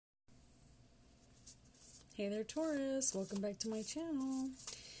Hey there, Taurus. Welcome back to my channel.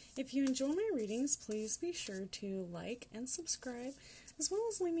 If you enjoy my readings, please be sure to like and subscribe, as well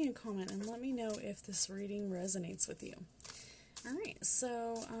as leave me a comment and let me know if this reading resonates with you. Alright,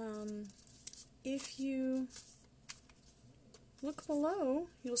 so if you look below,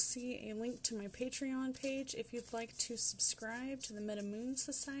 you'll see a link to my Patreon page if you'd like to subscribe to the Meta Moon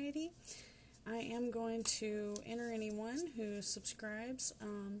Society. I am going to enter anyone who subscribes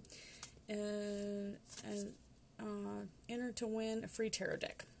enter to win a free tarot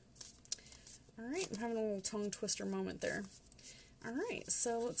deck. Alright, I'm having a little tongue twister moment there. Alright,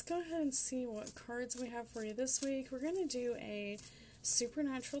 so let's go ahead and see what cards we have for you this week. We're going to do a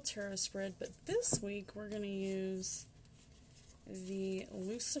supernatural tarot spread, but this week we're going to use the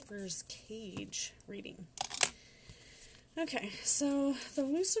Lucifer's Cage reading. Okay, so the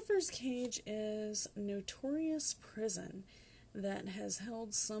Lucifer's Cage is a notorious prison that has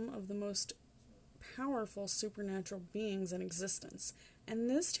held some of the most powerful supernatural beings in existence. And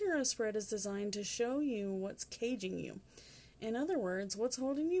this tarot spread is designed to show you what's caging you. In other words, what's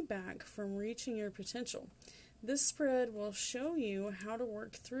holding you back from reaching your potential. This spread will show you how to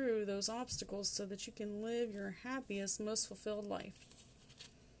work through those obstacles so that you can live your happiest, most fulfilled life.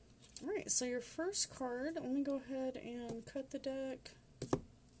 Alright, so your first card, let me go ahead and cut the deck.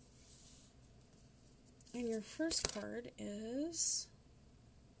 And your first card is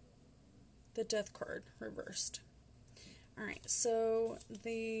the Death card reversed. Alright, so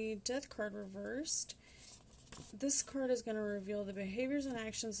the Death card reversed, this card is going to reveal the behaviors and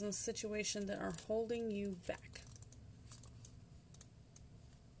actions in the situation that are holding you back.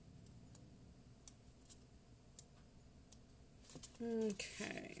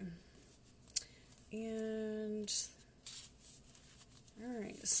 Okay. And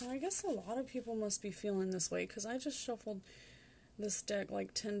alright, so I guess a lot of people must be feeling this way, because I just shuffled this deck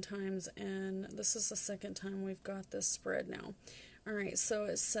like 10 times, and this is the second time we've got this spread now. Alright, so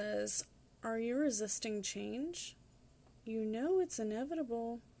it says, are you resisting change? You know it's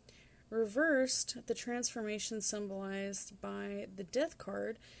inevitable. Reversed, the transformation symbolized by the Death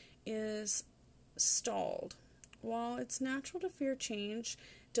card is stalled. While it's natural to fear change,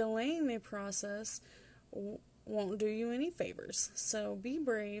 delaying the process won't do you any favors. So be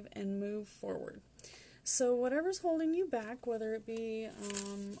brave and move forward. So whatever's holding you back, whether it be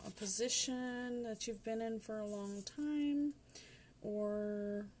a position that you've been in for a long time,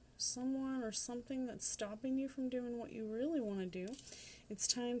 or someone or something that's stopping you from doing what you really want to do, it's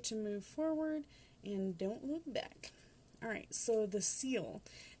time to move forward and don't look back. Alright, so the seal.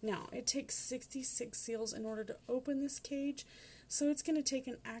 Now, it takes 66 seals in order to open this cage, so it's going to take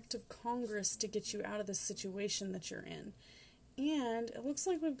an act of Congress to get you out of the situation that you're in. And it looks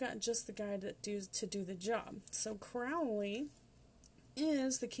like we've got just the guy to do the job. So Crowley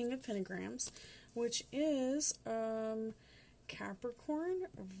is the King of Pentagrams, which is Capricorn,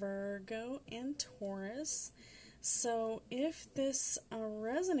 Virgo, and Taurus. So if this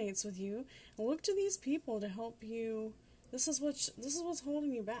resonates with you, look to these people to help you. This is what's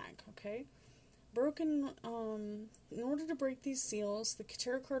holding you back, okay? In order to break these seals, the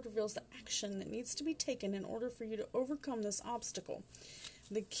tarot card reveals the action that needs to be taken in order for you to overcome this obstacle.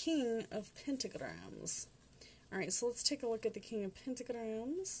 The King of Pentagrams. Alright, so let's take a look at the King of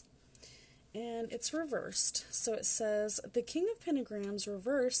Pentagrams. And it's reversed. So it says, the King of Pentagrams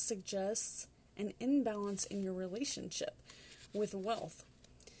reversed suggests an imbalance in your relationship with wealth.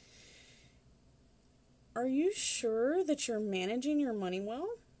 Are you sure that you're managing your money well?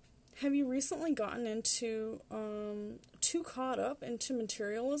 Have you recently gotten into too caught up into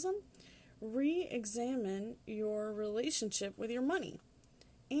materialism? Re-examine your relationship with your money.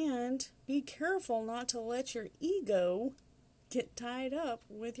 And be careful not to let your ego get tied up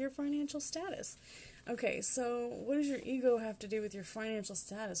with your financial status. Okay, so what does your ego have to do with your financial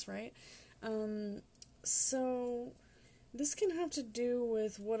status, right? So this can have to do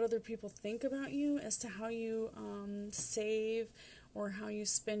with what other people think about you as to how you save or how you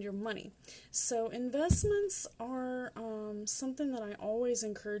spend your money. So investments are something that I always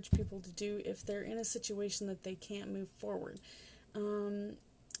encourage people to do if they're in a situation that they can't move forward.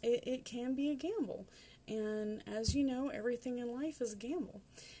 It can be a gamble. And as you know, everything in life is a gamble.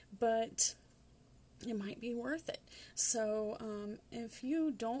 But it might be worth it. So if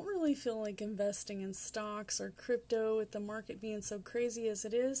you don't really feel like investing in stocks or crypto with the market being so crazy as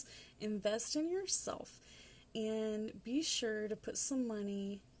it is, invest in yourself. And be sure to put some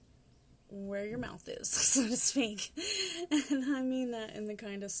money where your mouth is, so to speak. And I mean that in the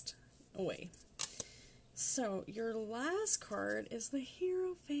kindest way. So, your last card is the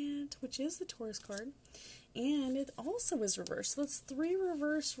Hierophant, which is the Taurus card. and it also is reversed. So that's 3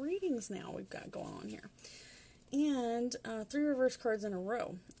 reverse readings now we've got going on here. And 3 reverse cards in a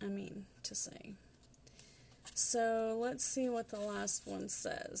row, I mean to say. So let's see what the last one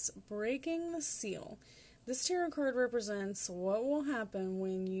says. Breaking the seal. This tarot card represents what will happen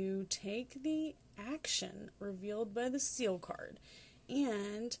when you take the action revealed by the seal card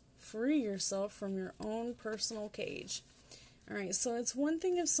and free yourself from your own personal cage. Alright, so it's one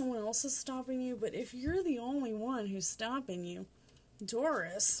thing if someone else is stopping you, but if you're the only one who's stopping you,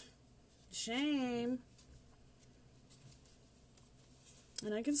 Taurus, shame.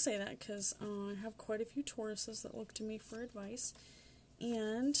 And I can say that because I have quite a few Tauruses that look to me for advice.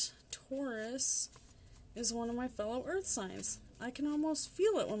 And Taurus is one of my fellow earth signs. I can almost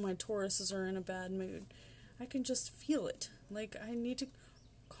feel it when my Tauruses are in a bad mood. I can just feel it. Like I need to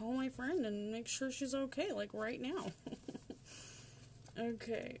call my friend and make sure she's okay, like right now.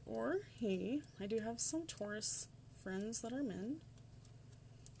 Okay, or he. I do have some Taurus friends that are men.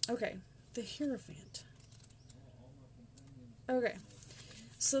 Okay, the Hierophant. Okay.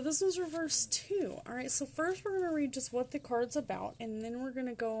 So this one's reversed too. Alright, so first we're going to read just what the card's about, and then we're going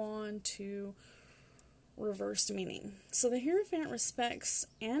to go on to reversed meaning. So the Hierophant respects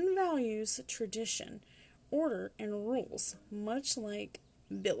and values tradition, order, and rules, much like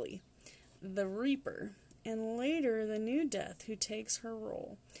Billy, the Reaper, and later the new Death who takes her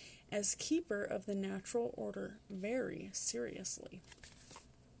role as keeper of the natural order very seriously.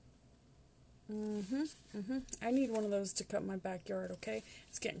 I need one of those to cut my backyard, okay?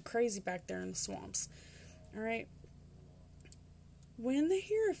 It's getting crazy back there in the swamps. Alright. When the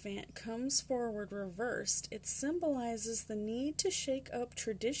Hierophant comes forward reversed, it symbolizes the need to shake up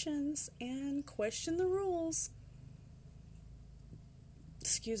traditions and question the rules.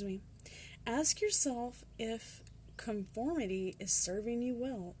 Excuse me. Ask yourself if conformity is serving you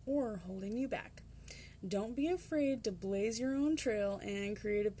well or holding you back. Don't be afraid to blaze your own trail and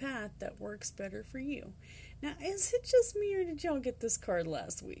create a path that works better for you. Now, is it just me or did y'all get this card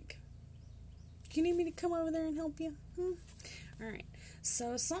last week? Do you need me to come over there and help you? Alright,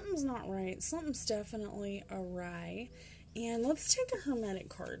 so something's not right. Something's definitely awry. And let's take a Hermetic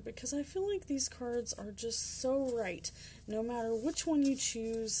card because I feel like these cards are just so right. No matter which one you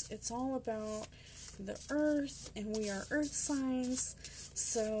choose, it's all about the earth, and we are earth signs.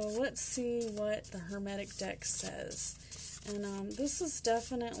 So let's see what the Hermetic deck says. And this is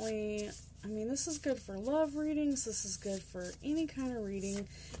definitely, I mean, this is good for love readings. This is good for any kind of reading.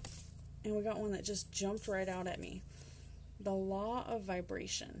 And we got one that just jumped right out at me. The law of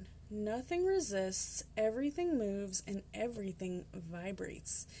vibration. Nothing resists, everything moves, and everything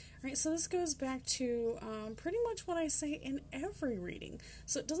vibrates. Right, so this goes back to pretty much what I say in every reading.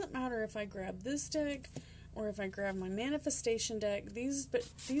 So it doesn't matter if I grab this deck or if I grab my manifestation deck.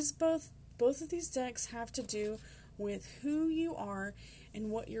 Both of these decks have to do with who you are, and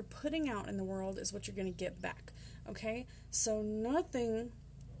what you're putting out in the world is what you're going to get back. Okay, so nothing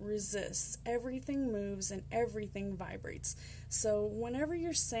resists, everything moves, and everything vibrates. So whenever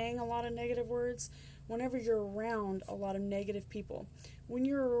you're saying a lot of negative words, whenever you're around a lot of negative people, when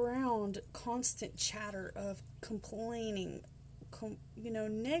you're around constant chatter of complaining,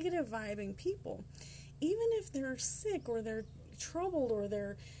 negative vibing people, even if they're sick or they're troubled or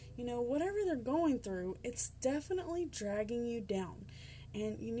they're, whatever they're going through, it's definitely dragging you down.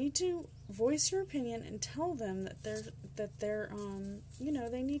 And you need to voice your opinion and tell them that they're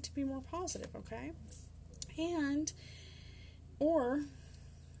they need to be more positive, okay? Or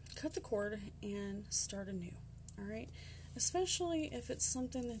cut the cord and start anew, all right? Especially if it's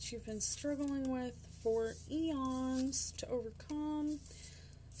something that you've been struggling with for eons to overcome.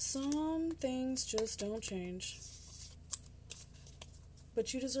 Some things just don't change.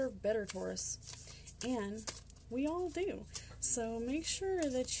 But you deserve better, Taurus. And we all do. So make sure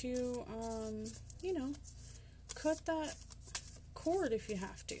that you, cut that cord if you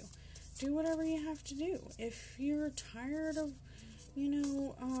have to. Do whatever you have to do. If you're tired of,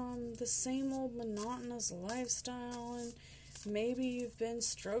 the same old monotonous lifestyle, and maybe you've been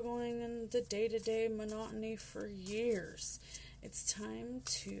struggling in the day-to-day monotony for years, it's time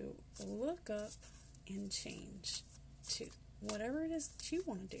to look up and change to whatever it is that you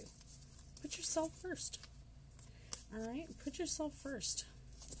want to do. Put yourself first. Alright, put yourself first.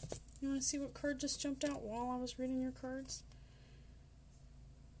 You want to see what card just jumped out while I was reading your cards?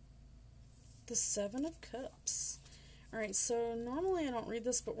 The Seven of Cups. Alright, so normally I don't read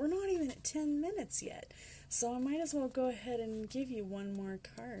this, but we're not even at 10 minutes yet. So I might as well go ahead and give you one more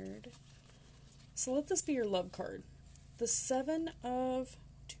card. So let this be your love card. The Seven of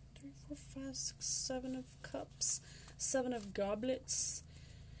 7 of Cups. 7 of Goblets.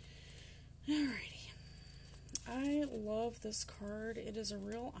 Alrighty. I love this card. It is a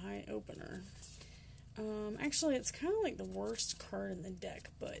real eye-opener. Actually, it's kind of like the worst card in the deck,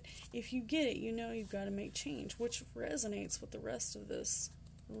 but if you get it, you know you've got to make change, which resonates with the rest of this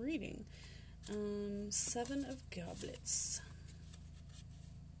reading. Seven of Goblets.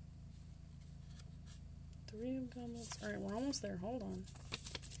 Three of Goblets. Alright, we're almost there. Hold on.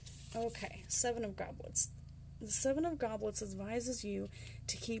 Okay, Seven of Goblets. The Seven of Goblets advises you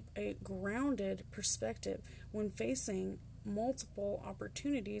to keep a grounded perspective when facing multiple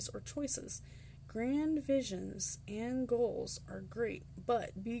opportunities or choices. Grand visions and goals are great,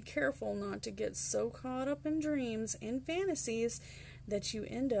 but be careful not to get so caught up in dreams and fantasies that you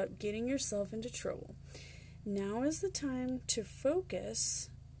end up getting yourself into trouble. Now is the time to focus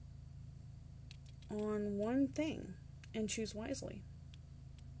on one thing and choose wisely.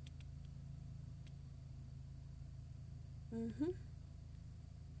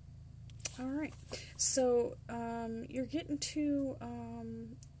 Alright, so you're getting to,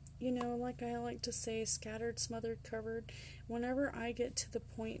 like I like to say, scattered, smothered, covered. Whenever I get to the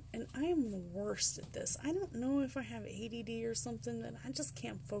point, and I am the worst at this, I don't know if I have ADD or something, that I just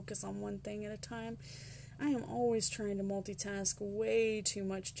can't focus on one thing at a time. I am always trying to multitask way too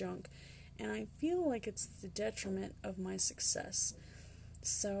much junk, and I feel like it's the detriment of my success.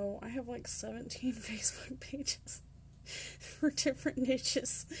 So I have like 17 Facebook pages for different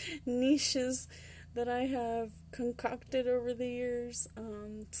niches that I have concocted over the years.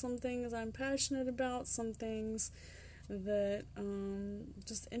 Some things I'm passionate about, some things that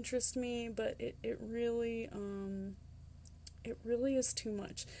just interest me, but it really is too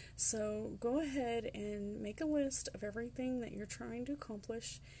much. So go ahead and make a list of everything that you're trying to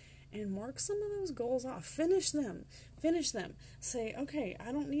accomplish and mark some of those goals off. Finish them. Say, okay,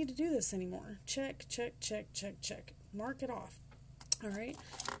 I don't need to do this anymore. Check. Mark it off. Alright?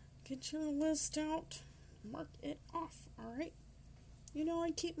 Get your list out. Mark it off. Alright?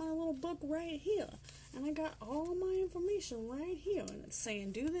 I keep my little book right here. And I got all of my information right here. And it's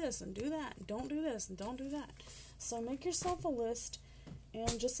saying do this and do that. And don't do this and don't do that. So make yourself a list.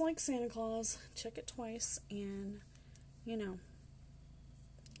 And just like Santa Claus, check it twice. And,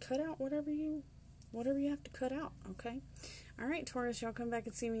 cut out whatever you have to cut out. Okay? Alright, Taurus, y'all come back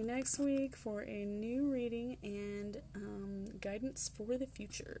and see me next week for a new reading and guidance for the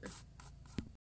future.